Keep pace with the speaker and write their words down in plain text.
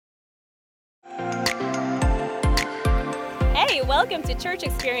Hey, welcome to Church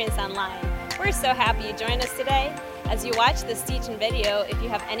Experience Online. We're so happy you joined us today. As you watch this teaching video, if you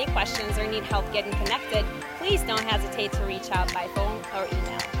have any questions or need help getting connected, please don't hesitate to reach out by phone or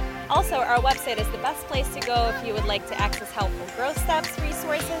email. Also, our website is the best place to go if you would like to access helpful growth steps,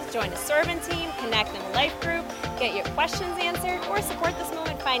 resources, join a servant team, connect in a life group, get your questions answered, or support this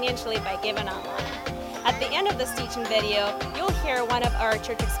movement financially by giving online. At the end of this teaching video, you'll hear one of our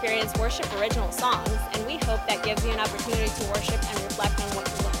Church Experience Worship original songs, and we hope that gives you an opportunity to worship and reflect on what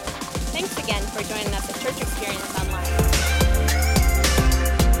you learned. Thanks again for joining us at Church Experience Online.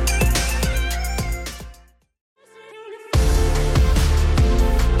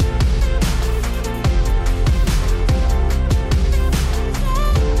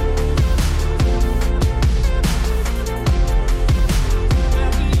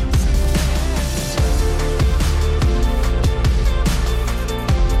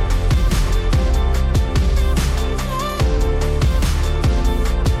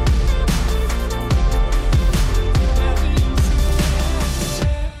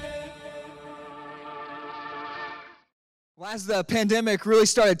 As the pandemic really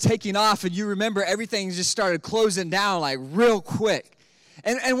started taking off, and you remember everything just started closing down like real quick.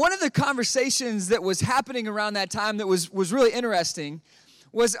 And one of the conversations that was happening around that time that was really interesting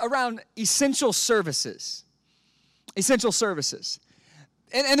was around essential services. Essential services.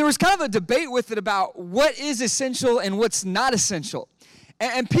 And there was kind of a debate with it about what is essential and what's not essential.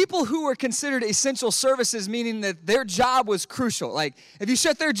 And people who were considered essential services, meaning that their job was crucial. Like, if you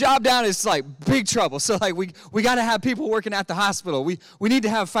shut their job down, it's like big trouble. So, like, we got to have people working at the hospital. We need to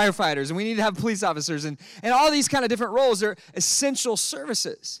have firefighters, and we need to have police officers, and all these kind of different roles are essential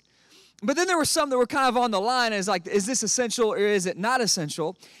services. But then there were some that were kind of on the line as like, is this essential or is it not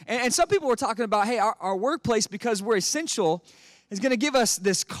essential? And some people were talking about, hey, our workplace, because we're essential, is going to give us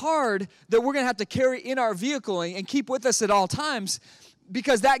this card that we're going to have to carry in our vehicle and keep with us at all times,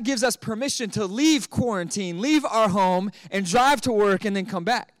 because that gives us permission to leave quarantine, leave our home, and drive to work and then come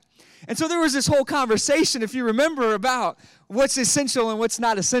back. And so there was this whole conversation, if you remember, about what's essential and what's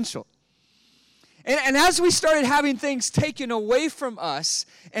not essential. And as we started having things taken away from us,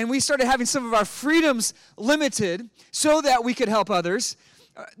 and we started having some of our freedoms limited so that we could help others,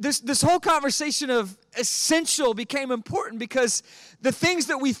 this whole conversation of essential became important, because the things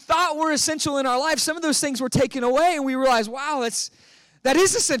that we thought were essential in our life, some of those things were taken away, and we realized, wow, that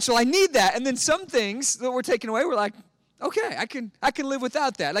is essential. I need that. And then some things that were taken away were like, okay, I can live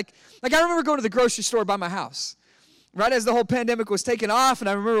without that. Like I remember going to the grocery store by my house, right as the whole pandemic was taking off, and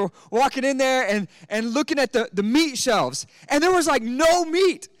I remember walking in there and looking at the meat shelves, and there was like no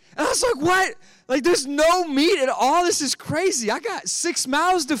meat. And I was like, what? Like, there's no meat at all? This is crazy. I got 6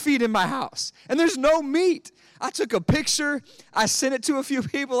 mouths to feed in my house, and there's no meat. I took a picture. I sent it to a few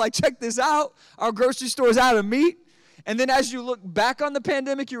people. Like, check this out. Our grocery store is out of meat. And then as you look back on the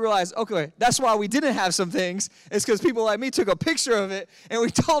pandemic, you realize, okay, that's why we didn't have some things. It's because people like me took a picture of it, and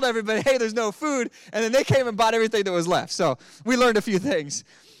we told everybody, hey, there's no food. And then they came and bought everything that was left. So we learned a few things.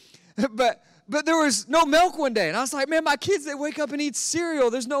 But there was no milk one day. And I was like, man, my kids, they wake up and eat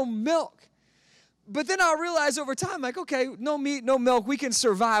cereal. There's no milk. But then I realized over time, like, okay, no meat, no milk. We can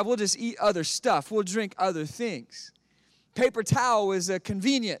survive. We'll just eat other stuff. We'll drink other things. Paper towel was a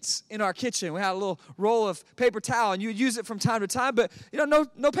convenience in our kitchen. We had a little roll of paper towel, and you would use it from time to time. But,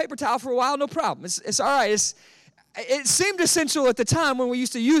 no paper towel for a while, no problem. It's all right. It seemed essential at the time when we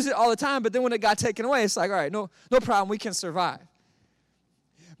used to use it all the time, but then when it got taken away, it's like, all right, no problem. We can survive.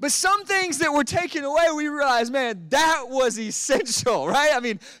 But some things that were taken away, we realized, man, that was essential, right? I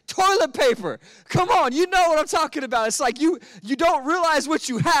mean, toilet paper. Come on, you know what I'm talking about. It's like you don't realize what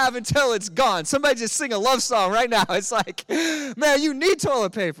you have until it's gone. Somebody just sing a love song right now. It's like, man, you need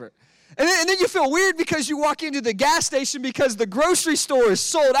toilet paper. And then you feel weird because you walk into the gas station because the grocery store is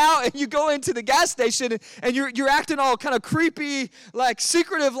sold out, and you go into the gas station and you're acting all kind of creepy, like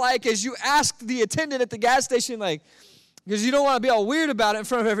secretive, like as you ask the attendant at the gas station, like, because you don't want to be all weird about it in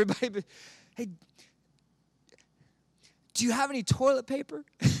front of everybody. But, hey, do you have any toilet paper?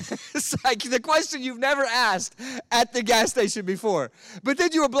 It's like the question you've never asked at the gas station before. But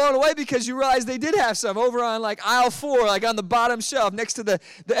then you were blown away because you realized they did have some over on like aisle 4, like on the bottom shelf next to the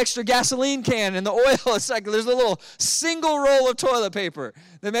extra gasoline can and the oil. It's like there's a little single roll of toilet paper.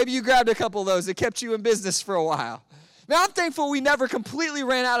 Then maybe you grabbed a couple of those that kept you in business for a while. Now, I'm thankful we never completely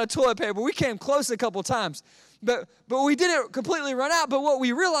ran out of toilet paper. We came close a couple times. But we didn't completely run out. But what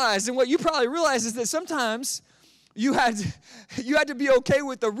we realized, and what you probably realized, is that sometimes you had to be okay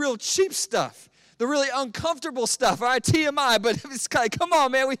with the real cheap stuff, the really uncomfortable stuff. All right, TMI, but it's kind of, come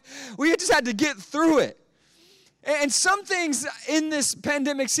on, man, we just had to get through it. And some things in this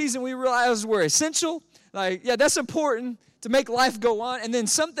pandemic season we realized were essential. Like, yeah, that's important to make life go on. And then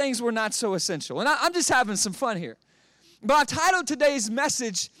some things were not so essential. And I'm just having some fun here. But I've titled today's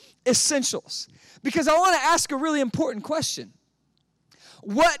message, Essentials, because I want to ask a really important question.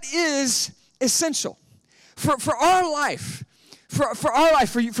 What is essential? For our life, for our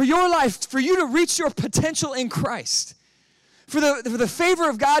life, for your life, for you to reach your potential in Christ, for the favor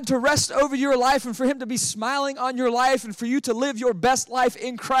of God to rest over your life and for Him to be smiling on your life and for you to live your best life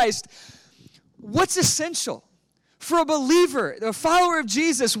in Christ, what's essential? For a believer, a follower of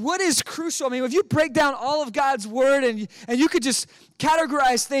Jesus, what is crucial? I mean, if you break down all of God's Word and you could just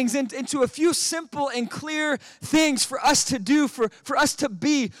categorize things into a few simple and clear things for us to do, for us to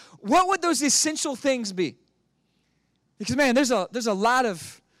be, what would those essential things be? Because, man, there's a lot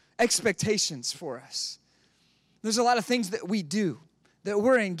of expectations for us. There's a lot of things that we do, that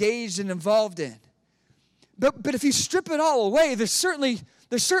we're engaged and involved in. But if you strip it all away, there's certainly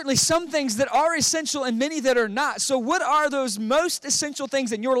some things that are essential and many that are not. So what are those most essential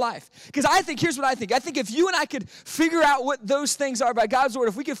things in your life? Because here's what I think. I think if you and I could figure out what those things are by God's Word,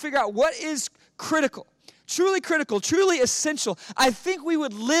 if we could figure out what is critical, truly essential, I think we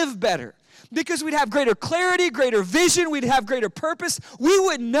would live better. Because we'd have greater clarity, greater vision, we'd have greater purpose. We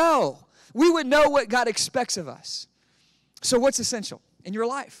would know what God expects of us. So what's essential in your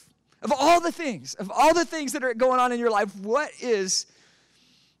life? Of all the things that are going on in your life, what is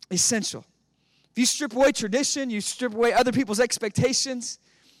essential? If you strip away tradition, you strip away other people's expectations,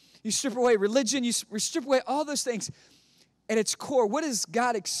 you strip away religion, you strip away all those things, at its core, what does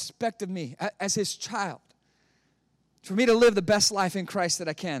God expect of me as His child? For me to live the best life in Christ that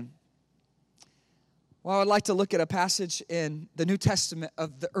I can. Well, I'd like to look at a passage in the New Testament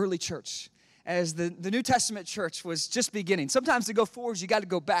of the early church. As the New Testament church was just beginning. Sometimes to go forward, you got to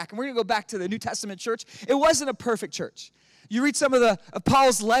go back. And we're going to go back to the New Testament church. It wasn't a perfect church. You read some of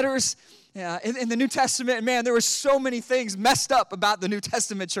Paul's letters in the New Testament, and man, there were so many things messed up about the New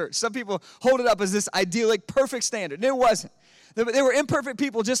Testament church. Some people hold it up as this idyllic, perfect standard, and it wasn't. They were imperfect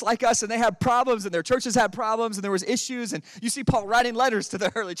people just like us, and they had problems, and their churches had problems, and there was issues, and you see Paul writing letters to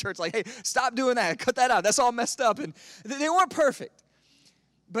the early church like, hey, stop doing that, cut that out, that's all messed up, and they weren't perfect,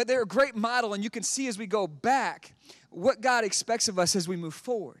 but they're a great model, and you can see as we go back what God expects of us as we move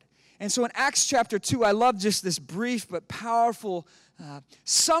forward. And so in Acts chapter 2, I love just this brief but powerful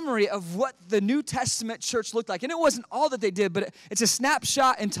summary of what the New Testament church looked like, and it wasn't all that they did, but it's a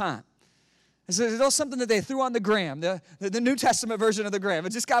snapshot in time. It's something that they threw on the gram, the New Testament version of the gram. It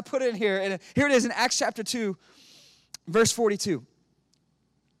just got put in here. And here it is in Acts chapter 2, verse 42.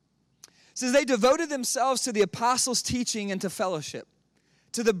 It says, they devoted themselves to the apostles' teaching and to fellowship,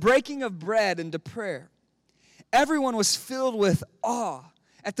 to the breaking of bread and to prayer. Everyone was filled with awe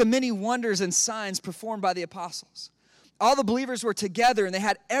at the many wonders and signs performed by the apostles. All the believers were together and they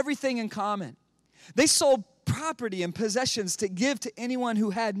had everything in common. They sold property and possessions to give to anyone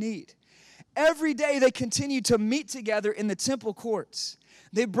who had need. Every day they continued to meet together in the temple courts.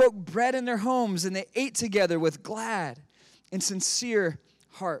 They broke bread in their homes and they ate together with glad and sincere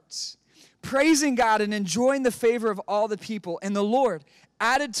hearts, praising God and enjoying the favor of all the people. And the Lord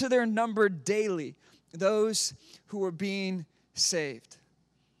added to their number daily those who were being saved.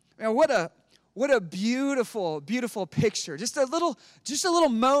 Man, what a beautiful, beautiful picture. Just a little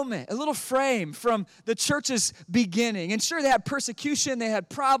moment, a little frame from the church's beginning. And sure, they had persecution, they had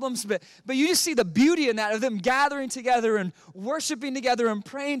problems, but you just see the beauty in that, of them gathering together and worshiping together and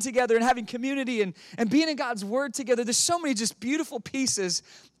praying together and having community and being in God's Word together. There's so many just beautiful pieces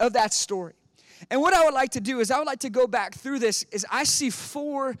of that story. And what I would like to do is I would like to go back through this is I see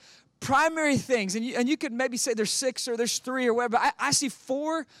four primary things, and you could maybe say there's six or there's three or whatever, but I see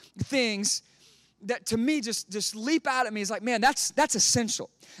four things that to me just leap out at me. Is like, man, that's essential.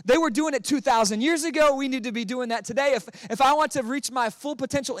 They were doing it 2,000 years ago. We need to be doing that today. If I want to reach my full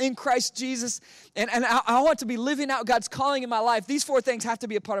potential in Christ Jesus, and I want to be living out God's calling in my life, these four things have to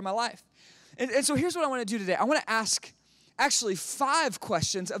be a part of my life. And so here's what I want to do today. I want to ask actually 5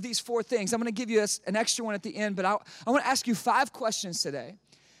 questions of these 4 things. I'm going to give you an extra one at the end, but I want to ask you 5 questions today.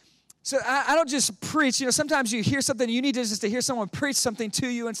 So I don't just preach. Sometimes you hear something, you need to hear someone preach something to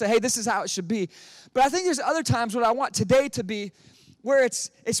you and say, hey, this is how it should be. But I think there's other times what I want today to be where it's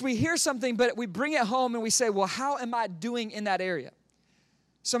we hear something, but we bring it home and we say, well, how am I doing in that area?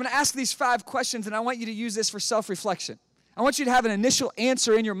 So I'm going to ask these 5 questions, and I want you to use this for self-reflection. I want you to have an initial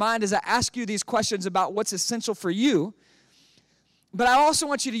answer in your mind as I ask you these questions about what's essential for you. But I also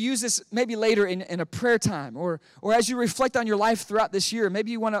want you to use this maybe later in a prayer time or as you reflect on your life throughout this year.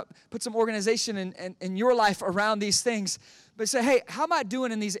 Maybe you want to put some organization in your life around these things. But say, hey, how am I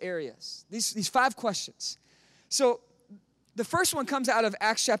doing in these areas? These 5 questions. So the first one comes out of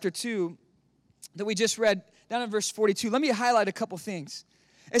Acts chapter 2, that we just read down in verse 42, let me highlight a couple things.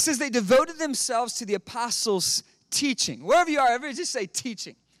 It says they devoted themselves to the apostles' teaching. Wherever you are, everybody just say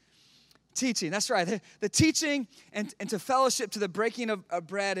teaching. Teaching, that's right. The teaching and to fellowship, to the breaking of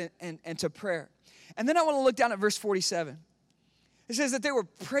bread and to prayer. And then I want to look down at verse 47. It says that they were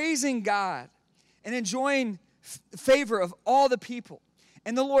praising God and enjoying favor of all the people.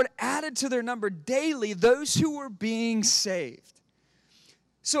 And the Lord added to their number daily those who were being saved.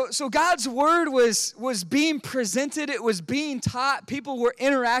 So God's word was being presented. It was being taught. People were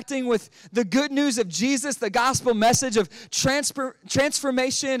interacting with the good news of Jesus, the gospel message of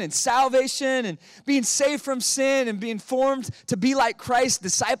transformation and salvation and being saved from sin and being formed to be like Christ.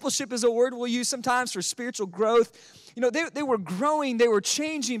 Discipleship is a word we'll use sometimes for spiritual growth. You know, they were growing. They were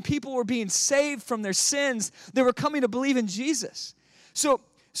changing. People were being saved from their sins. They were coming to believe in Jesus.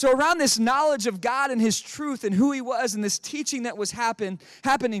 So around this knowledge of God and his truth and who he was and this teaching that was happening,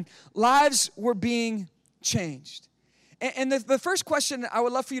 lives were being changed. And the first question I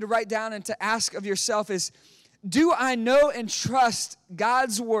would love for you to write down and to ask of yourself is, do I know and trust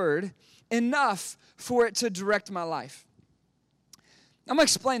God's word enough for it to direct my life? I'm going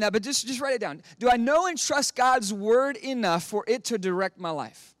to explain that, but just write it down. Do I know and trust God's word enough for it to direct my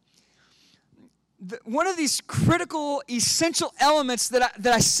life? One of these critical, essential elements that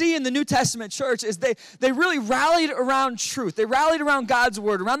I see in the New Testament church is they really rallied around truth. They rallied around God's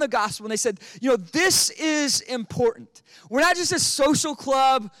word, around the gospel, and they said, this is important. We're not just a social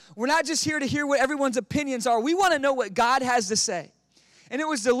club. We're not just here to hear what everyone's opinions are. We want to know what God has to say. And it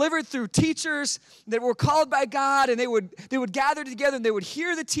was delivered through teachers that were called by God, and they would gather together, and they would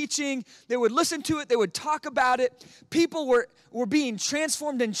hear the teaching, they would listen to it, they would talk about it. People were being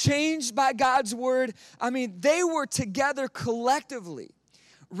transformed and changed by God's word. I mean, they were together collectively,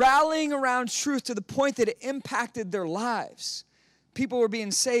 rallying around truth to the point that it impacted their lives. People were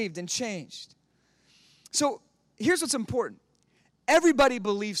being saved and changed. So here's what's important. Everybody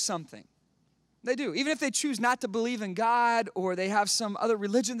believes something. They do. Even if they choose not to believe in God or they have some other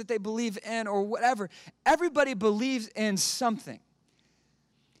religion that they believe in or whatever, everybody believes in something.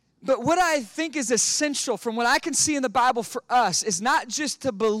 But what I think is essential from what I can see in the Bible for us is not just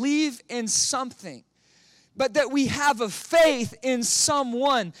to believe in something, but that we have a faith in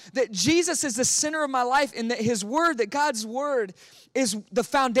someone, that Jesus is the center of my life and that his word, that God's word is the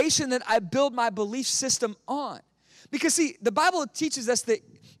foundation that I build my belief system on. Because see, the Bible teaches us that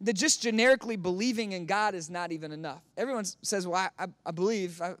just generically believing in God is not even enough. Everyone says, well, I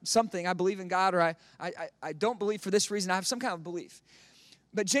believe something. I believe in God, or I don't believe for this reason. I have some kind of belief.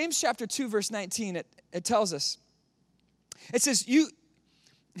 But James chapter 2, verse 19, it tells us, it says, you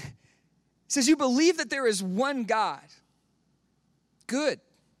believe that there is one God. Good.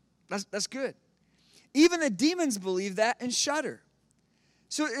 That's good. Even the demons believe that and shudder.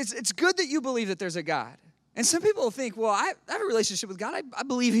 So it's good that you believe that there's a God. And some people think, well, I have a relationship with God. I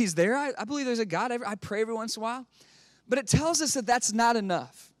believe he's there. I believe there's a God. I pray every once in a while. But it tells us that that's not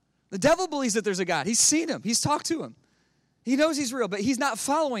enough. The devil believes that there's a God. He's seen him. He's talked to him. He knows he's real, but he's not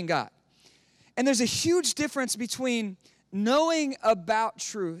following God. And there's a huge difference between knowing about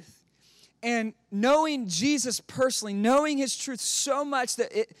truth and knowing Jesus personally, knowing his truth so much that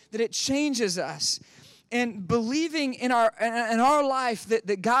it changes us. And believing in our life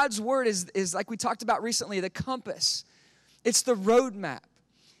that God's word is, like we talked about recently, the compass. It's the roadmap.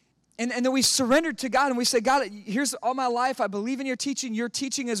 And then we surrendered to God and we say, God, here's all my life. I believe in your teaching. Your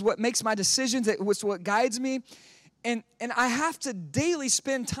teaching is what makes my decisions. It's what guides me. And I have to daily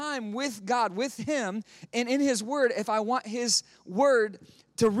spend time with God, with him, and in his word if I want his word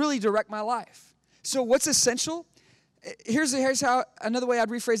to really direct my life. So what's essential? Here's how another way I'd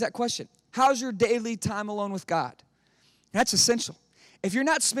rephrase that question. How's your daily time alone with God? That's essential. If you're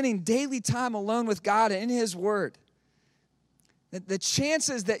not spending daily time alone with God and in his word, the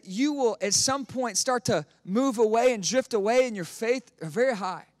chances that you will at some point start to move away and drift away in your faith are very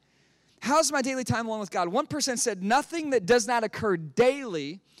high. How's my daily time alone with God? One person said, nothing that does not occur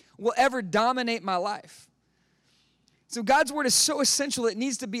daily will ever dominate my life. So God's word is so essential, it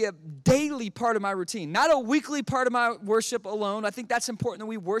needs to be a daily part of my routine, not a weekly part of my worship alone. I think that's important that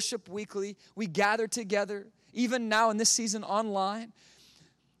we worship weekly. We gather together, even now in this season online.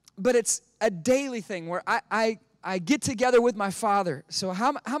 But it's a daily thing where I get together with my Father. So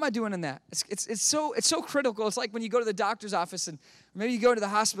how am I doing in that? It's so critical. It's like when you go to the doctor's office and maybe you go to the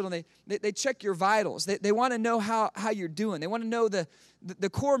hospital and they check your vitals. They want to know how you're doing. They want to know the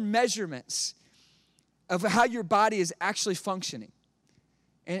core measurements of how your body is actually functioning.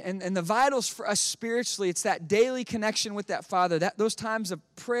 And the vitals for us spiritually, it's that daily connection with that Father, those times of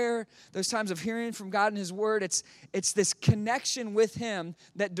prayer, those times of hearing from God and His Word. It's this connection with Him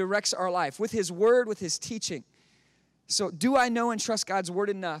that directs our life, with His Word, with His teaching. So do I know and trust God's Word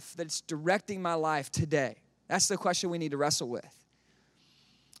enough that it's directing my life today? That's the question we need to wrestle with.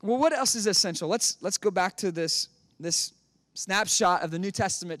 Well, what else is essential? Let's go back to this snapshot of the New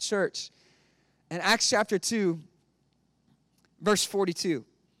Testament church. In Acts chapter 2, verse 42.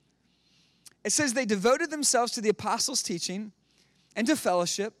 It says, they devoted themselves to the apostles' teaching and to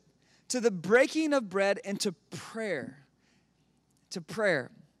fellowship, to the breaking of bread and to prayer. To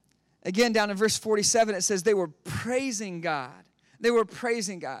prayer. Again, down in verse 47, it says they were praising God. They were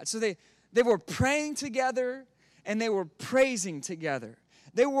praising God. So they were praying together and they were praising together.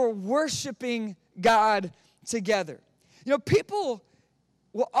 They were worshiping God together. You know, people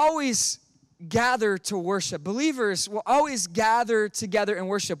will always gather to worship. Believers will always gather together and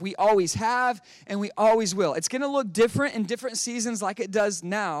worship. We always have, and we always will. It's going to look different in different seasons like it does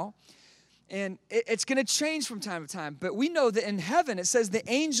now, and it's going to change from time to time. But we know that in heaven, it says the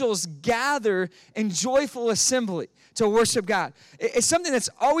angels gather in joyful assembly to worship God. It's something that's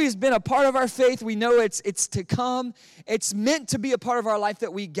always been a part of our faith. We know it's to come. It's meant to be a part of our life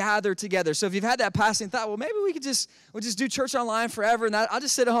that we gather together. So if you've had that passing thought, well, maybe we'll just do church online forever, and I'll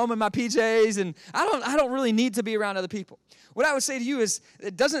just sit at home in my PJs, and I don't really need to be around other people. What I would say to you is,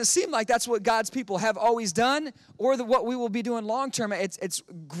 it doesn't seem like that's what God's people have always done, or what we will be doing long term. It's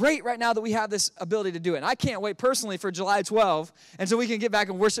great right now that we have this ability to do it. And I can't wait personally for July 12, and so we can get back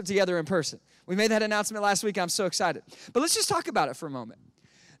and worship together in person. We made that announcement last week. I'm so excited. But let's just talk about it for a moment.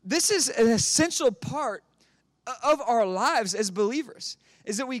 This is an essential part of our lives as believers,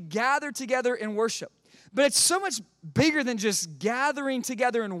 is that we gather together in worship. But it's so much bigger than just gathering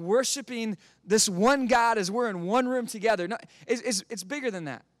together and worshiping this one God as we're in one room together. No, it's bigger than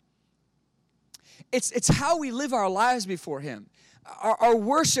that. It's how we live our lives before Him. Our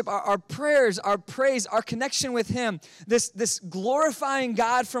worship, our prayers, our praise, our connection with Him, this glorifying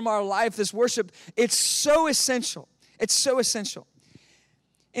God from our life, this worship, it's so essential. It's so essential.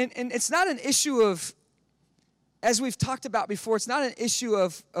 And it's not an issue of, as we've talked about before, it's not an issue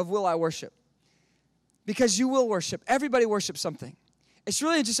of will I worship? Because you will worship. Everybody worships something. It's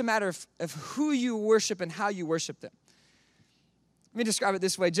really just a matter of who you worship and how you worship them. Let me describe it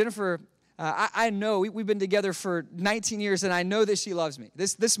this way. Jennifer, I know we've been together for 19 years, and I know that she loves me.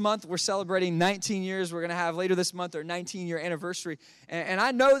 This month, we're celebrating 19 years. We're going to have later this month our 19-year anniversary, and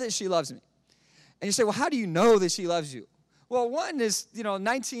I know that she loves me. And you say, well, how do you know that she loves you? Well, one is,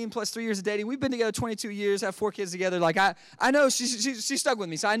 19 plus 3 years of dating. We've been together 22 years, have 4 kids together. Like, I know she stuck with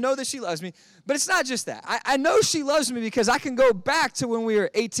me, so I know that she loves me. But it's not just that. I know she loves me because I can go back to when we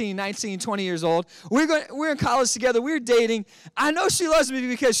were 18, 19, 20 years old. We're in college together. We're dating. I know she loves me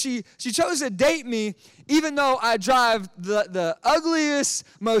because she chose to date me even though I drive the ugliest,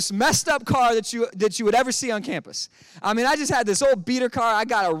 most messed up car that you would ever see on campus. I mean, I just had this old beater car. I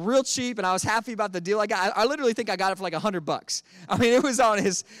got it real cheap, and I was happy about the deal I got. I literally think I got it for like $100. I mean, it was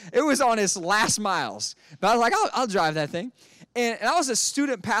on his last miles. But I was like, I'll drive that thing. And I was a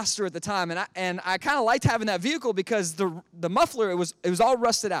student pastor at the time, and I kind of liked having that vehicle because the muffler, it was all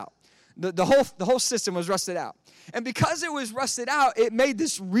rusted out. The whole system was rusted out. And because it was rusted out, it made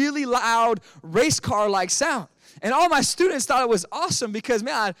this really loud race car-like sound. And all my students thought it was awesome because,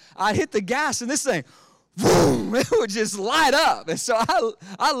 man, I'd hit the gas and this thing, boom, it would just light up. And so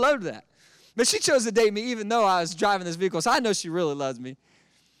I loved that. But she chose to date me even though I was driving this vehicle, so I know she really loves me.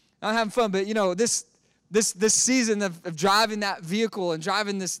 I'm having fun, but, this season of driving that vehicle and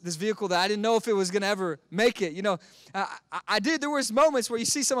driving this vehicle that I didn't know if it was going to ever make it, there was moments where you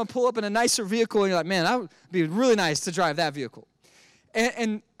see someone pull up in a nicer vehicle and you're like, man, that would be really nice to drive that vehicle.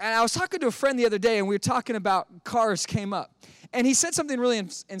 And I was talking to a friend the other day, and we were talking about cars came up. And he said something really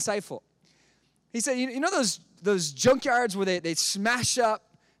insightful. He said, those junkyards where they smash up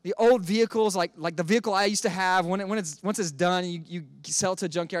the old vehicles, like the vehicle I used to have, once it's done, you sell it to a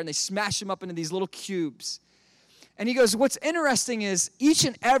junkyard, and they smash them up into these little cubes. And he goes, what's interesting is each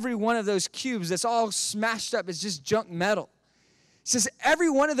and every one of those cubes that's all smashed up is just junk metal. He says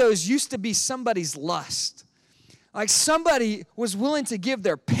every one of those used to be somebody's lust. Like somebody was willing to give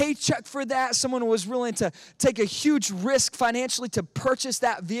their paycheck for that. Someone was willing to take a huge risk financially to purchase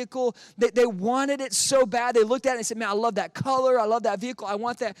that vehicle. They wanted it so bad. They looked at it and said, man, I love that color. I love that vehicle. I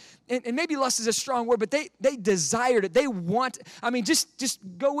want that. And maybe lust is a strong word, but they desired it. They want, just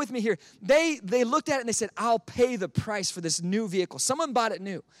go with me here. They looked at it and they said, I'll pay the price for this new vehicle. Someone bought it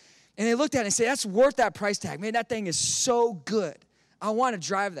new. And they looked at it and said, that's worth that price tag. Man, that thing is so good. I want to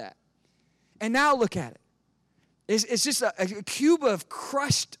drive that. And now look at it. It's just a cube of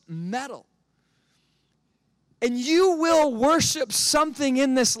crushed metal. And you will worship something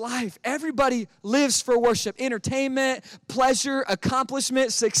in this life. Everybody lives for worship. Entertainment, pleasure,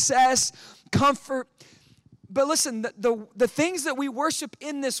 accomplishment, success, comfort. But listen, the things that we worship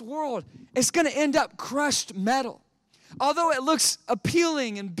in this world, it's going to end up crushed metal. Although it looks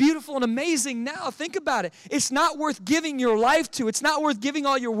appealing and beautiful and amazing now, think about it. It's not worth giving your life to. It's not worth giving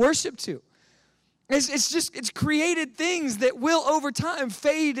all your worship to. It's created things that will over time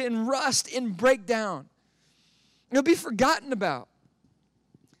fade and rust and break down. It'll be forgotten about.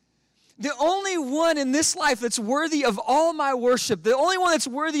 The only one in this life that's worthy of all my worship, the only one that's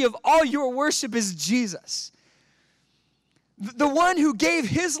worthy of all your worship is Jesus. The one who gave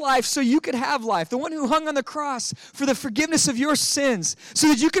his life so you could have life. The one who hung on the cross for the forgiveness of your sins so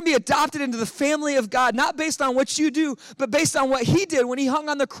that you can be adopted into the family of God, not based on what you do, but based on what he did when he hung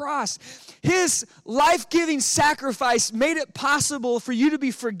on the cross. His life-giving sacrifice made it possible for you to be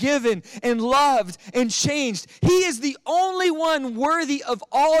forgiven and loved and changed. He is the only one worthy of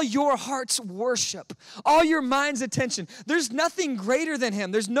all your heart's worship, all your mind's attention. There's nothing greater than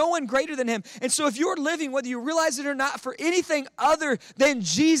him. There's no one greater than him. And so if you're living, whether you realize it or not, for anything other than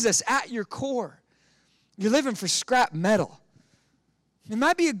Jesus at your core, you're living for scrap metal. It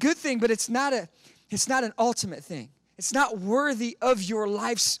might be a good thing, but it's not an ultimate thing. It's not worthy of your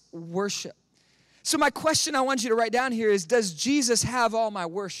life's worship. So my question I want you to write down here is, does Jesus have all my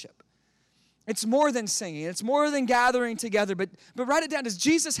worship? It's more than singing. It's more than gathering together, but write it down. Does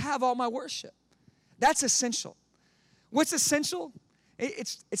Jesus have all my worship? That's essential. What's essential?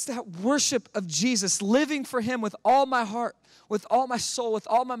 It's that worship of Jesus, living for him with all my heart, with all my soul, with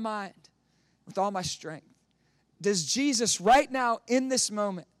all my mind, with all my strength. Does Jesus right now in this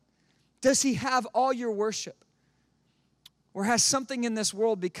moment, does he have all your worship? Or has something in this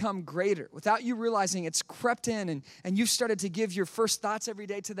world become greater? Without you realizing, it's crept in and you've started to give your first thoughts every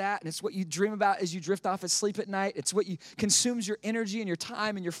day to that, and it's what you dream about as you drift off asleep at night. It's what consumes your energy and your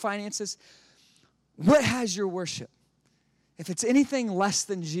time and your finances. What has your worship? If it's anything less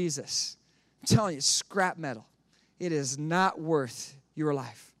than Jesus, I'm telling you, it's scrap metal. It is not worth your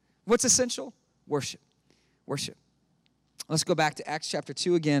life. What's essential? Worship. Worship. Let's go back to Acts chapter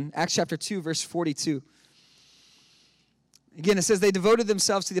 2 again. Acts chapter 2, verse 42. Again, it says they devoted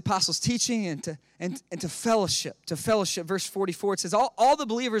themselves to the apostles' teaching and to fellowship. To fellowship, verse 44, it says all the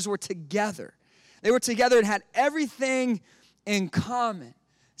believers were together. They were together and had everything in common.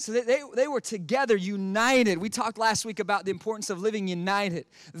 So they were together, united. We talked last week about the importance of living united,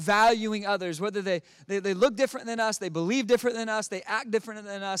 valuing others, whether they look different than us, they believe different than us, they act different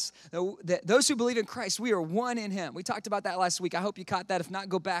than us. Those who believe in Christ, we are one in him. We talked about that last week. I hope you caught that. If not,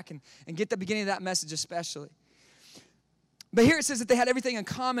 go back and get the beginning of that message especially. But here it says that they had everything in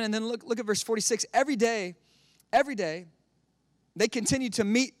common, and then look at verse 46. Every day, they continued to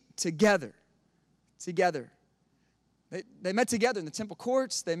meet together. They met together in the temple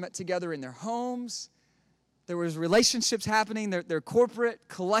courts. They met together in their homes. There was relationships happening, their corporate,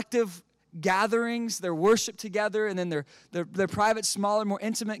 collective gatherings, their worship together, and then their private, smaller, more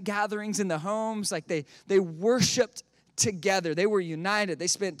intimate gatherings in the homes. Like they worshiped together. They were united. They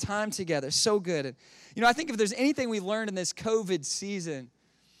spent time together. So good. And, I think if there's anything we learned in this COVID season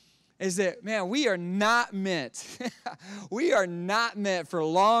is that, man, we are not meant for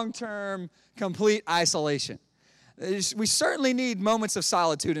long-term, complete isolation. We certainly need moments of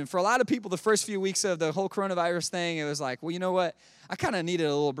solitude. And for a lot of people, the first few weeks of the whole coronavirus thing, it was like, well, you know what? I kind of needed a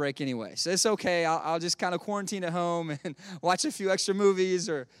little break anyway. So it's okay. I'll just kind of quarantine at home and watch a few extra movies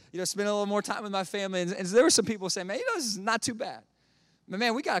or, spend a little more time with my family. And there were some people saying, man, this is not too bad. But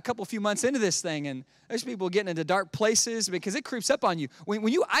man, we got a few months into this thing, and there's people getting into dark places because it creeps up on you. When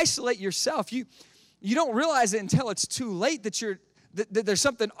you isolate yourself, you don't realize it until it's too late that there's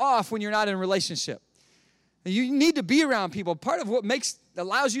something off when you're not in a relationship. You need to be around people. Part of what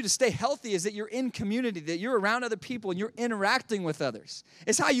allows you to stay healthy is that you're in community, that you're around other people and you're interacting with others.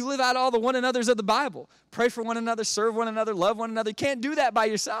 It's how you live out all the one another's of the Bible. Pray for one another, serve one another, love one another. You can't do that by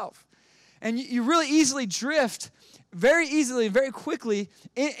yourself. And you really easily drift very easily and very quickly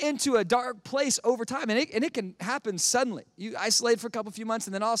into a dark place over time. And it can happen suddenly. You isolate for a few months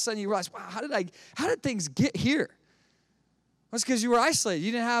and then all of a sudden you realize, wow, how did things get here? Well, it's because you were isolated.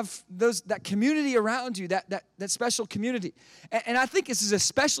 You didn't have that community around you, that special community. And I think this is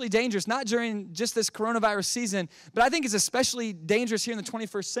especially dangerous, not during just this coronavirus season, but I think it's especially dangerous here in the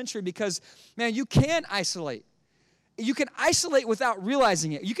 21st century because, man, you can isolate. You can isolate without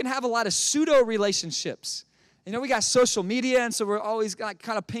realizing it. You can have a lot of pseudo relationships. You know, we got social media, and so we're always kind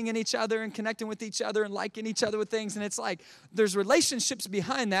of pinging each other and connecting with each other and liking each other with things. And it's like there's relationships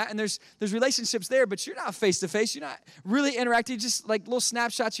behind that, and there's relationships there, but you're not face-to-face. You're not really interacting. Just like little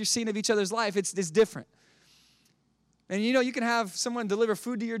snapshots you're seeing of each other's life. It's different. And, you know, you can have someone deliver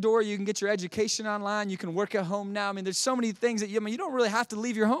food to your door. You can get your education online. You can work at home now. I mean, there's so many things that you don't really have to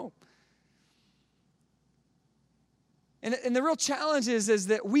leave your home. And the real challenge is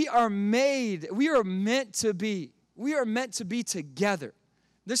that we are meant to be together.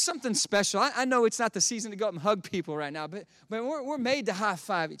 There's something special. I know it's not the season to go up and hug people right now, but we're made to high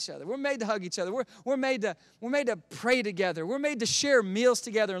five each other. We're made to hug each other. We're made to pray together. We're made to share meals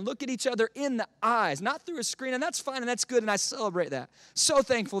together and look at each other in the eyes, not through a screen. And that's fine and that's good, and I celebrate that. So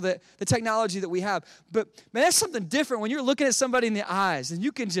thankful that the technology that we have. But man, that's something different when you're looking at somebody in the eyes and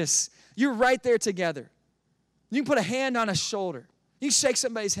you're right there together. You can put a hand on a shoulder. You can shake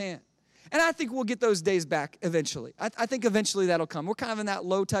somebody's hand. And I think we'll get those days back eventually. I think eventually that'll come. We're kind of in that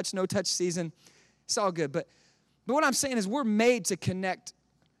low touch, no touch season. It's all good. But what I'm saying is we're made to connect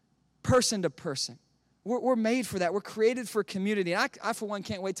person to person. We're made for that. We're created for community. And I for one,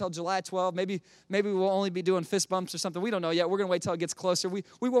 can't wait till July 12. Maybe we'll only be doing fist bumps or something. We don't know yet. We're going to wait till it gets closer. We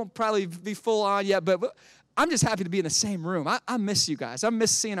won't probably be full on yet. But I'm just happy to be in the same room. I miss you guys. I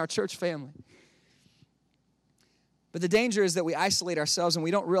miss seeing our church family. But the danger is that we isolate ourselves and we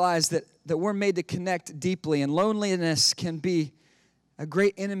don't realize that we're made to connect deeply. And loneliness can be a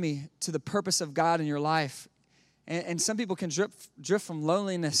great enemy to the purpose of God in your life. And some people can drift from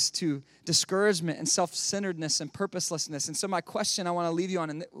loneliness to discouragement and self-centeredness and purposelessness. And so my question I want to leave you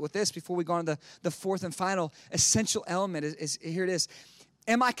on with this before we go on to the fourth and final essential element is here it is.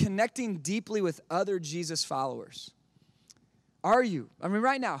 Am I connecting deeply with other Jesus followers? Are you? I mean,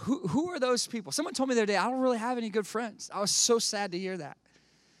 right now, who are those people? Someone told me the other day, I don't really have any good friends. I was so sad to hear that.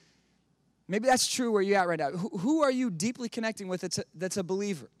 Maybe that's true where you're at right now. Who are you deeply connecting with that's a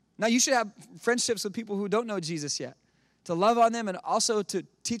believer? Now, you should have friendships with people who don't know Jesus yet, to love on them and also to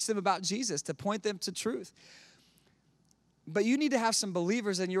teach them about Jesus, to point them to truth. But you need to have some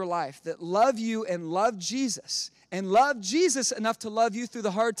believers in your life that love you and love Jesus enough to love you through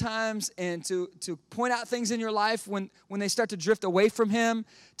the hard times and to point out things in your life when they start to drift away from him,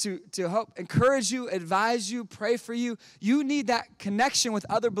 to help encourage you, advise you, pray for you. You need that connection with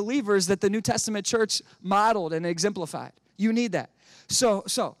other believers that the New Testament church modeled and exemplified. You need that.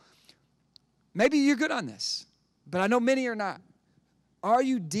 So maybe you're good on this, but I know many are not. Are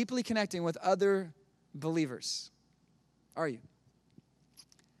you deeply connecting with other believers? Are you?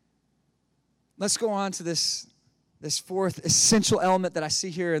 Let's go on to this fourth essential element that I see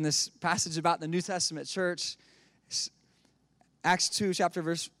here in this passage about the New Testament church. Acts 2,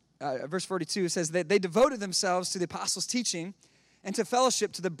 verse 42 says that they devoted themselves to the apostles' teaching and to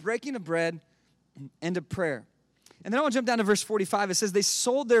fellowship, to the breaking of bread and to prayer. And then I want to jump down to verse 45. It says they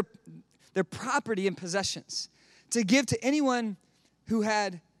sold their property and possessions to give to anyone who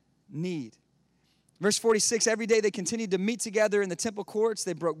had need. Verse 46, every day they continued to meet together in the temple courts.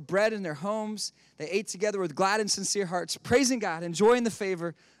 They broke bread in their homes. They ate together with glad and sincere hearts, praising God, enjoying the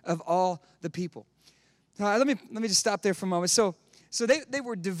favor of all the people. Let me just stop there for a moment. So they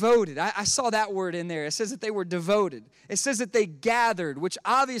were devoted. I saw that word in there. It says that they were devoted. It says that they gathered, which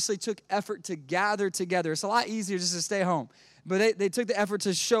obviously took effort to gather together. It's a lot easier just to stay home. But they took the effort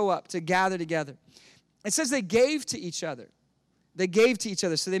to show up, to gather together. It says they gave to each other. They gave to each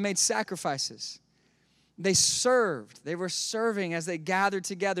other, so they made sacrifices. They served. They were serving as they gathered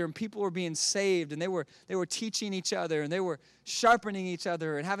together, and people were being saved, and they were teaching each other, and they were sharpening each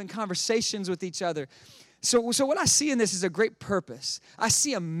other and having conversations with each other. So what I see in this is a great purpose. I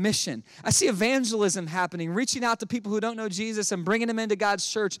see a mission. I see evangelism happening, reaching out to people who don't know Jesus and bringing them into God's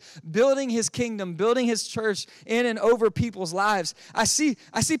church, building his kingdom, building his church in and over people's lives. I see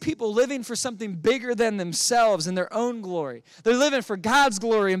people living for something bigger than themselves and their own glory. They're living for God's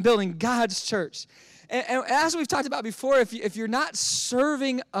glory and building God's church. And as we've talked about before, if you're not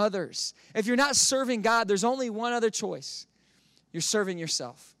serving others, if you're not serving God, there's only one other choice. You're serving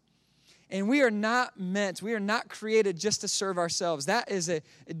yourself. And we are not created just to serve ourselves. That is a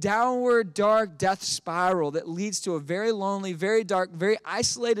downward, dark death spiral that leads to a very lonely, very dark, very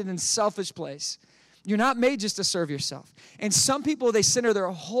isolated and selfish place. You're not made just to serve yourself. And some people, they center their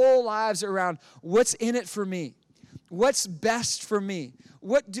whole lives around what's in it for me. What's best for me?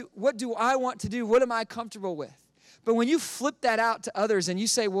 What do I want to do? What am I comfortable with? But when you flip that out to others and you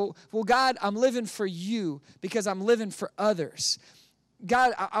say, well, God, I'm living for you because I'm living for others.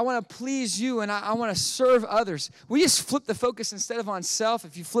 God, I want to please you and I want to serve others. We just flip the focus instead of on self.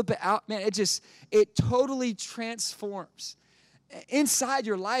 If you flip it out, man, it totally transforms. inside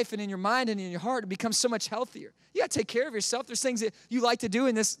your life and in your mind and in your heart, it becomes so much healthier. You got to take care of yourself. There's things that you like to do,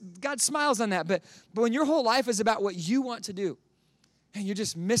 and God smiles on that. But when your whole life is about what you want to do, and you're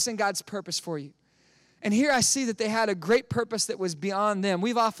just missing God's purpose for you. And here I see that they had a great purpose that was beyond them.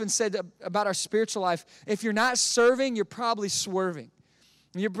 We've often said about our spiritual life, if you're not serving, you're probably swerving.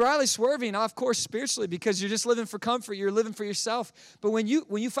 And you're probably swerving, of course, spiritually, because you're just living for comfort. You're living for yourself. But when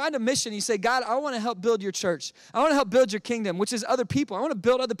you find a mission, you say, God, I want to help build your church. I want to help build your kingdom, which is other people. I want to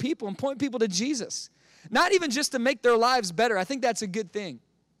build other people and point people to Jesus. Not even just to make their lives better. I think that's a good thing.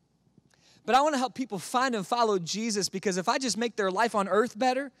 But I want to help people find and follow Jesus, because if I just make their life on earth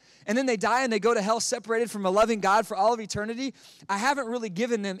better and then they die and they go to hell separated from a loving God for all of eternity, I haven't really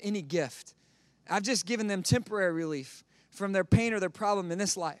given them any gift. I've just given them temporary relief from their pain or their problem in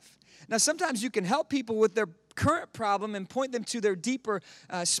this life. Now, sometimes you can help people with their current problem and point them to their deeper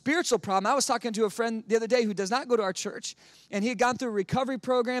spiritual problem. I was talking to a friend the other day who does not go to our church, and he had gone through a recovery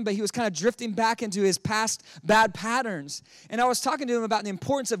program, but he was kind of drifting back into his past bad patterns. And I was talking to him about the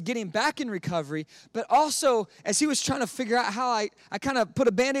importance of getting back in recovery, but also as he was trying to figure out how I kind of put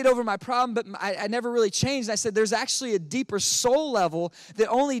a Band-Aid over my problem, but I never really changed. I said, there's actually a deeper soul level that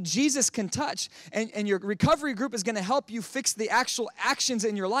only Jesus can touch, and your recovery group is going to help you fix the actual actions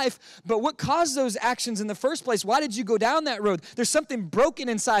in your life. But what caused those actions in the first place? Why did you go down that road? There's something broken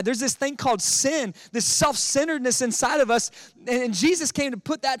inside. There's this thing called sin, this self-centeredness inside of us. And Jesus came to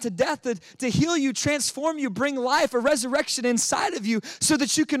put that to death, to heal you, transform you, bring life, a resurrection inside of you so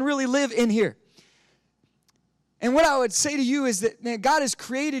that you can really live in here. And what I would say to you is that, man, God has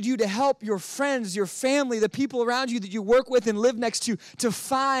created you to help your friends, your family, the people around you that you work with and live next to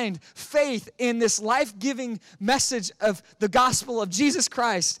find faith in this life-giving message of the gospel of Jesus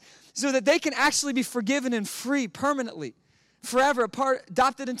Christ, so that they can actually be forgiven and free permanently, forever,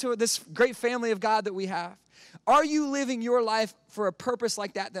 adopted into this great family of God that we have. Are you living your life for a purpose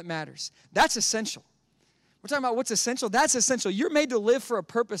like that matters? That's essential. We're talking about what's essential. That's essential. You're made to live for a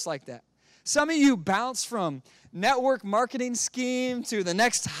purpose like that. Some of you bounce from network marketing scheme to the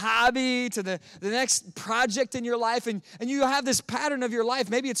next hobby to the next project in your life, and you have this pattern of your life.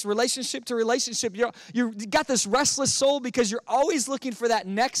 Maybe it's relationship to relationship. You got this restless soul because you're always looking for that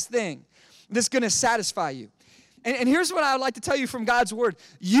next thing that's going to satisfy you. And here's what I would like to tell you from God's word.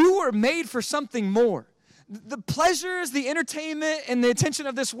 You were made for something more. The pleasures, the entertainment, and the attention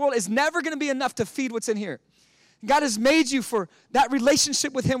of this world is never going to be enough to feed what's in here. God has made you for that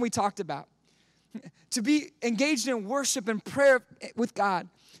relationship with him we talked about, to be engaged in worship and prayer with God,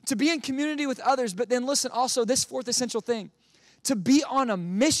 to be in community with others, but then listen, also this fourth essential thing, to be on a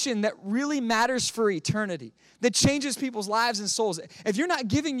mission that really matters for eternity, that changes people's lives and souls. If you're not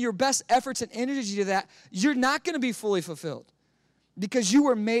giving your best efforts and energy to that, you're not going to be fully fulfilled, because you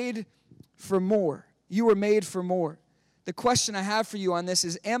were made for more. You were made for more. The question I have for you on this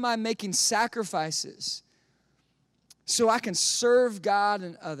is, am I making sacrifices so I can serve God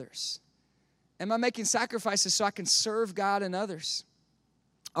and others? Am I making sacrifices so I can serve God and others?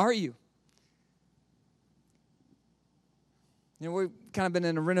 Are you? You know, we've kind of been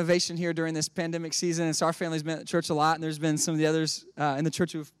in a renovation here during this pandemic season, and so our family's been at church a lot, and there's been some of the others in the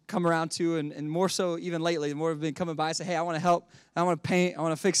church who've come around too, and more so even lately, the more have been coming by and say, hey, I want to help, I want to paint, I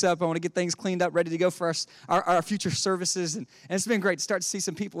want to fix up, I want to get things cleaned up, ready to go for our future services, and it's been great to start to see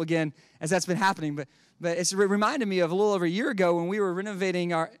some people again as that's been happening, but it's reminded me of a little over a year ago when we were renovating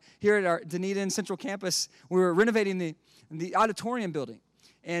here at our Dunedin Central Campus, we were renovating the auditorium building.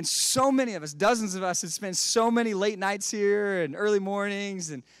 And so many of us, dozens of us, had spent so many late nights here and early mornings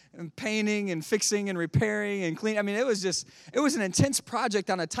and painting and fixing and repairing and cleaning. I mean, it was an intense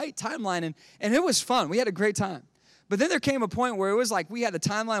project on a tight timeline, and it was fun. We had a great time. But then there came a point where it was like we had the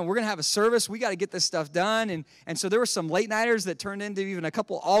timeline, we're going to have a service, we got to get this stuff done. And so there were some late-nighters that turned into even a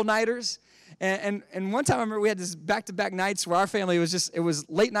couple all-nighters. And one time I remember we had this back-to-back nights where our family it was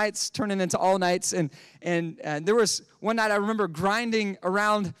late nights turning into all nights. And there was one night I remember grinding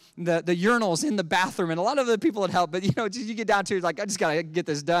around the urinals in the bathroom. And a lot of the people had helped, but you get down to it, like, I just got to get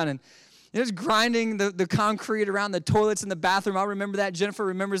this done. And it was grinding the concrete around the toilets in the bathroom. I remember that. Jennifer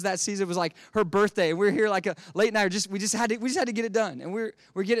remembers that season. It was like her birthday. We were here like a late night. We just had to get it done, and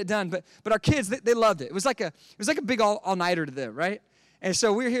we get it done. But our kids, they loved it. It was like a big all-nighter to them, right? And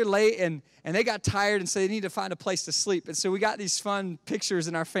so we were here late, and they got tired, and so they needed to find a place to sleep. And so we got these fun pictures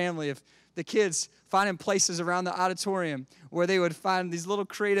in our family of the kids finding places around the auditorium where they would find these little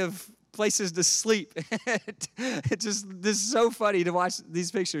creative places to sleep. This is so funny to watch these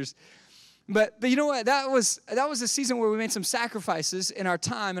pictures. But you know what? That was a season where we made some sacrifices in our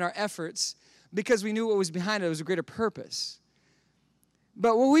time and our efforts because we knew what was behind it. It was a greater purpose.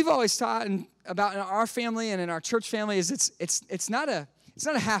 But what we've always taught, and about in our family and in our church family is it's not a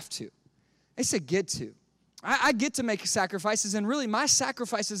have to. It's a get to. I get to make sacrifices, and really my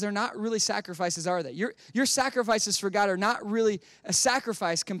sacrifices are not really sacrifices, are they? Your sacrifices for God are not really a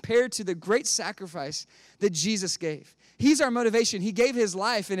sacrifice compared to the great sacrifice that Jesus gave. He's our motivation. He gave his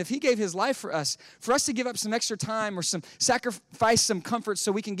life, and if he gave his life for us to give up some extra time or some sacrifice, some comfort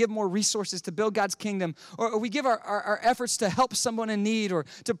so we can give more resources to build God's kingdom, or we give our efforts to help someone in need or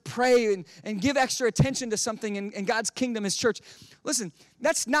to pray and give extra attention to something in God's kingdom, his church. Listen,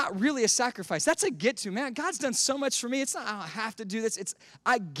 that's not really a sacrifice. That's a get to. Man, God's done so much for me. It's not I don't have to do this. It's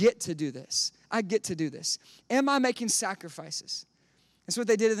I get to do this. I get to do this. Am I making sacrifices? That's what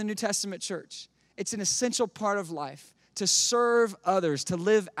they did in the New Testament church. It's an essential part of life to serve others, to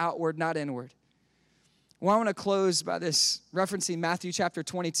live outward, not inward. Well, I want to close by this, referencing Matthew chapter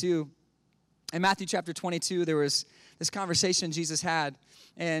 22. In Matthew chapter 22, there was this conversation Jesus had,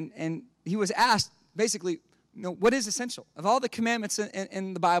 and he was asked, basically, what is essential? Of all the commandments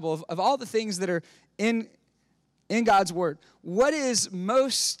in the Bible, of all the things that are in God's word, what is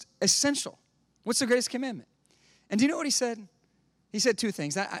most essential? What's the greatest commandment? And do you know what he said? He said two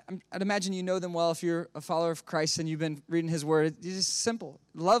things. I'd imagine you know them well if you're a follower of Christ and you've been reading his word. It's just simple.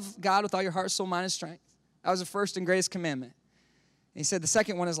 Love God with all your heart, soul, mind, and strength. That was the first and greatest commandment. And he said the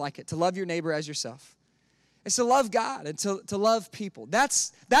second one is like it, to love your neighbor as yourself. It's to love God and to love people.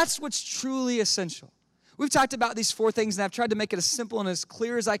 That's what's truly essential. We've talked about these four things, and I've tried to make it as simple and as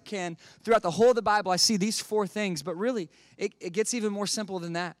clear as I can. Throughout the whole of the Bible, I see these four things, but really, it gets even more simple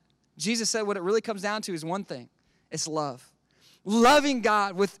than that. Jesus said what it really comes down to is one thing. It's love. Loving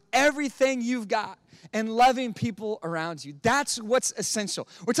God with everything you've got and loving people around you. That's what's essential.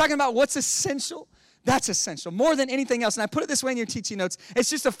 We're talking about what's essential. That's essential, more than anything else. And I put it this way in your teaching notes. It's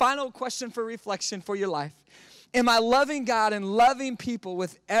just a final question for reflection for your life. Am I loving God and loving people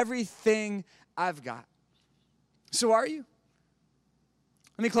with everything I've got? So are you?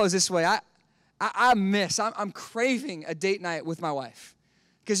 Let me close this way. I'm craving a date night with my wife.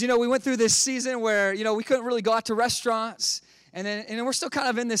 Because, we went through this season where, we couldn't really go out to restaurants. And then we're still kind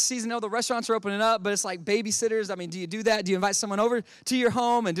of in this season. The restaurants are opening up, but it's like babysitters. I mean, do you do that? Do you invite someone over to your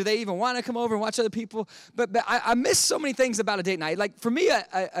home? And do they even want to come over and watch other people? But I miss so many things about a date night. Like, for me,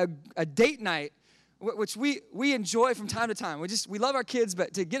 a date night, which we enjoy from time to time. We love our kids,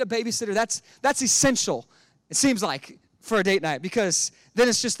 but to get a babysitter, that's essential, it seems like, for a date night, because then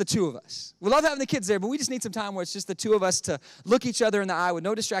it's just the two of us. We love having the kids there, but we just need some time where it's just the two of us to look each other in the eye with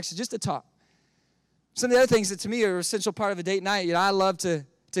no distractions, just to talk. Some of the other things that to me are an essential part of a date night, I love to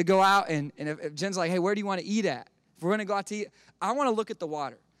go out, and if Jen's like, hey, where do you want to eat at? If we're going to go out to eat, I want to look at the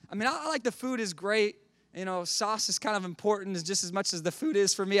water. I mean, I like the food is great. Sauce is kind of important just as much as the food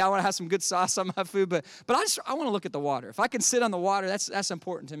is for me. I want to have some good sauce on my food, but I want to look at the water. If I can sit on the water, that's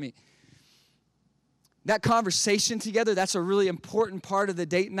important to me. That conversation together, that's a really important part of the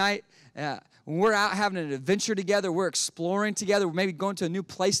date night. When we're out having an adventure together, we're exploring together, we're maybe going to a new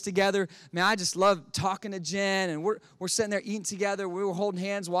place together. Man, I just love talking to Jen, and we're sitting there eating together. We were holding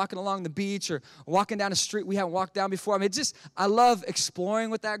hands, walking along the beach or walking down a street we haven't walked down before. I mean, I love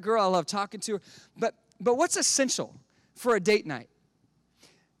exploring with that girl. I love talking to her. But what's essential for a date night?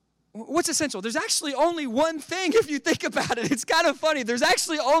 What's essential? There's actually only one thing if you think about it. It's kind of funny. There's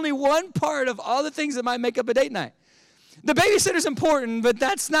actually only one part of all the things that might make up a date night. The babysitter's important, but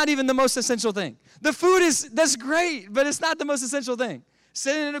that's not even the most essential thing. The food that's great, but it's not the most essential thing.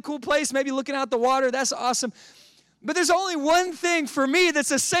 Sitting in a cool place, maybe looking out the water, that's awesome. But there's only one thing for me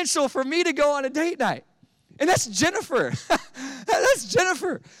that's essential for me to go on a date night. And that's Jennifer. That's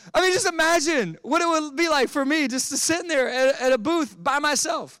Jennifer. I mean, just imagine what it would be like for me just to sit in there at a booth by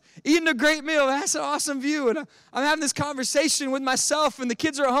myself, eating a great meal. That's an awesome view. And I'm having this conversation with myself, and the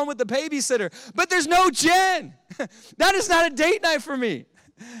kids are at home with the babysitter. But there's no Jen. That is not a date night for me.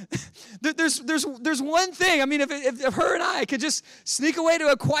 There's one thing. I mean, if her and I could just sneak away to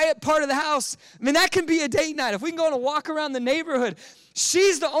a quiet part of the house, I mean, that can be a date night. If we can go on a walk around the neighborhood,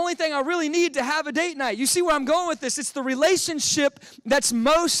 she's the only thing I really need to have a date night. You see where I'm going with this? It's the relationship that's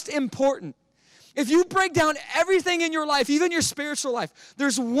most important. If you break down everything in your life, even your spiritual life,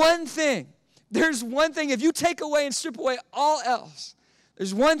 there's one thing. There's one thing. If you take away and strip away all else,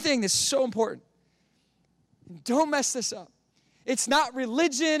 there's one thing that's so important. Don't mess this up. It's not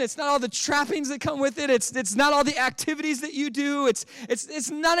religion. It's not all the trappings that come with it. It's not all the activities that you do.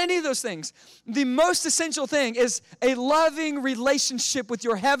 It's not any of those things. The most essential thing is a loving relationship with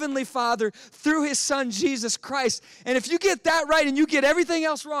your heavenly Father through His Son, Jesus Christ. And if you get that right and you get everything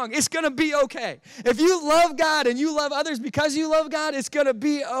else wrong, it's going to be okay. If you love God and you love others because you love God, it's going to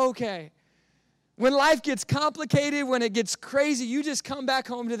be okay. When life gets complicated, when it gets crazy, you just come back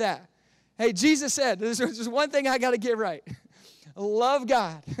home to that. Hey, Jesus said, there's just one thing I got to get right. Love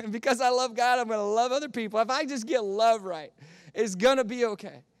God. And because I love God, I'm going to love other people. If I just get love right, it's going to be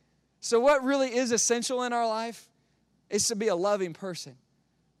okay. So what really is essential in our life is to be a loving person,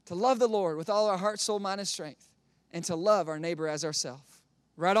 to love the Lord with all our heart, soul, mind, and strength, and to love our neighbor as ourselves.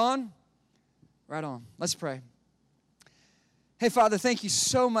 Right on? Right on. Let's pray. Hey, Father, thank you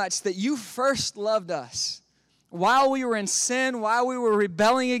so much that you first loved us. While we were in sin, while we were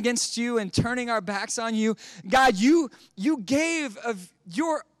rebelling against you and turning our backs on you, God, you gave of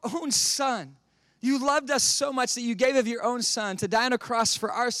your own Son. You loved us so much that you gave of your own Son to die on a cross for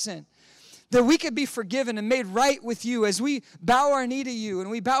our sin, that we could be forgiven and made right with you as we bow our knee to you and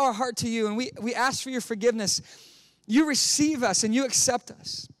we bow our heart to you and we ask for your forgiveness. You receive us and you accept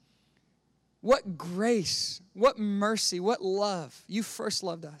us. What grace, what mercy, what love. You first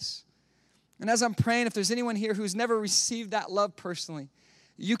loved us. And as I'm praying, if there's anyone here who's never received that love personally,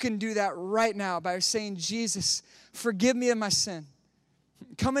 you can do that right now by saying, Jesus, forgive me of my sin.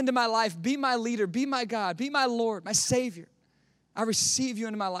 Come into my life. Be my leader. Be my God. Be my Lord, my Savior. I receive you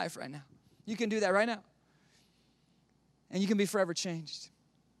into my life right now. You can do that right now. And you can be forever changed.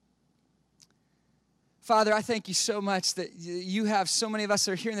 Father, I thank you so much that you have so many of us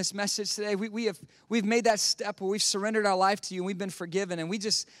that are hearing this message today. We've made that step where we've surrendered our life to you and we've been forgiven.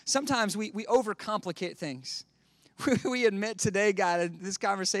 And sometimes we overcomplicate things. We admit today, God, in this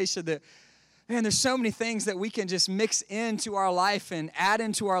conversation that, man, there's so many things that we can just mix into our life and add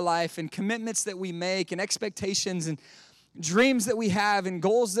into our life, and commitments that we make and expectations and dreams that we have and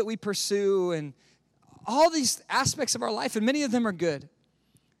goals that we pursue and all these aspects of our life, and many of them are good.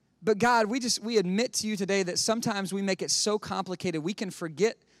 But God, we admit to you today that sometimes we make it so complicated we can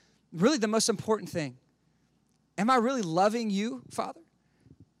forget really the most important thing. Am I really loving you, Father?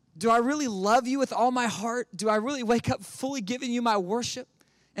 Do I really love you with all my heart? Do I really wake up fully giving you my worship?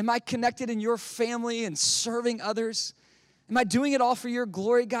 Am I connected in your family and serving others? Am I doing it all for your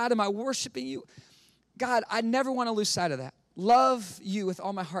glory, God? Am I worshiping you? God, I never want to lose sight of that. Love you with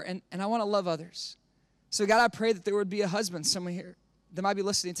all my heart, and I want to love others. So God, I pray that there would be a husband somewhere here that might be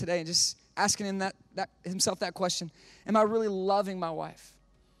listening today and just asking him himself that question. Am I really loving my wife?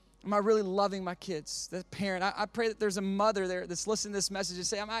 Am I really loving my kids? The parent. I pray that there's a mother there that's listening to this message and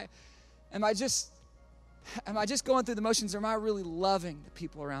say, am I just going through the motions, or am I really loving the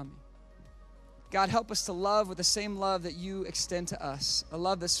people around me? God, help us to love with the same love that you extend to us. A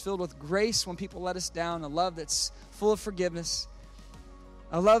love that's filled with grace when people let us down. A love that's full of forgiveness.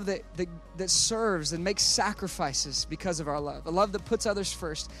 A love that serves and makes sacrifices because of our love. A love that puts others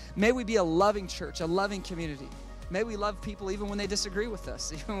first. May we be a loving church, a loving community. May we love people even when they disagree with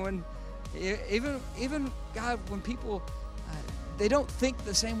us. Even God, when people they don't think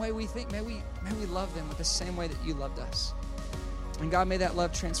the same way we think, may we love them with the same way that you loved us. And God, may that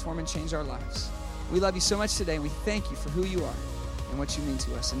love transform and change our lives. We love you so much today, and we thank you for who you are and what you mean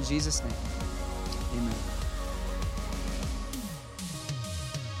to us. In Jesus' name, amen.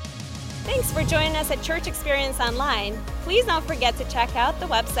 Thanks for joining us at Church Experience Online. Please don't forget to check out the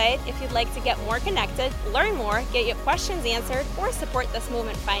website if you'd like to get more connected, learn more, get your questions answered, or support this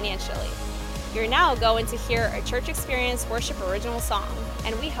movement financially. You're now going to hear a Church Experience Worship original song,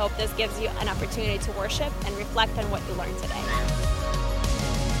 and we hope this gives you an opportunity to worship and reflect on what you learned today.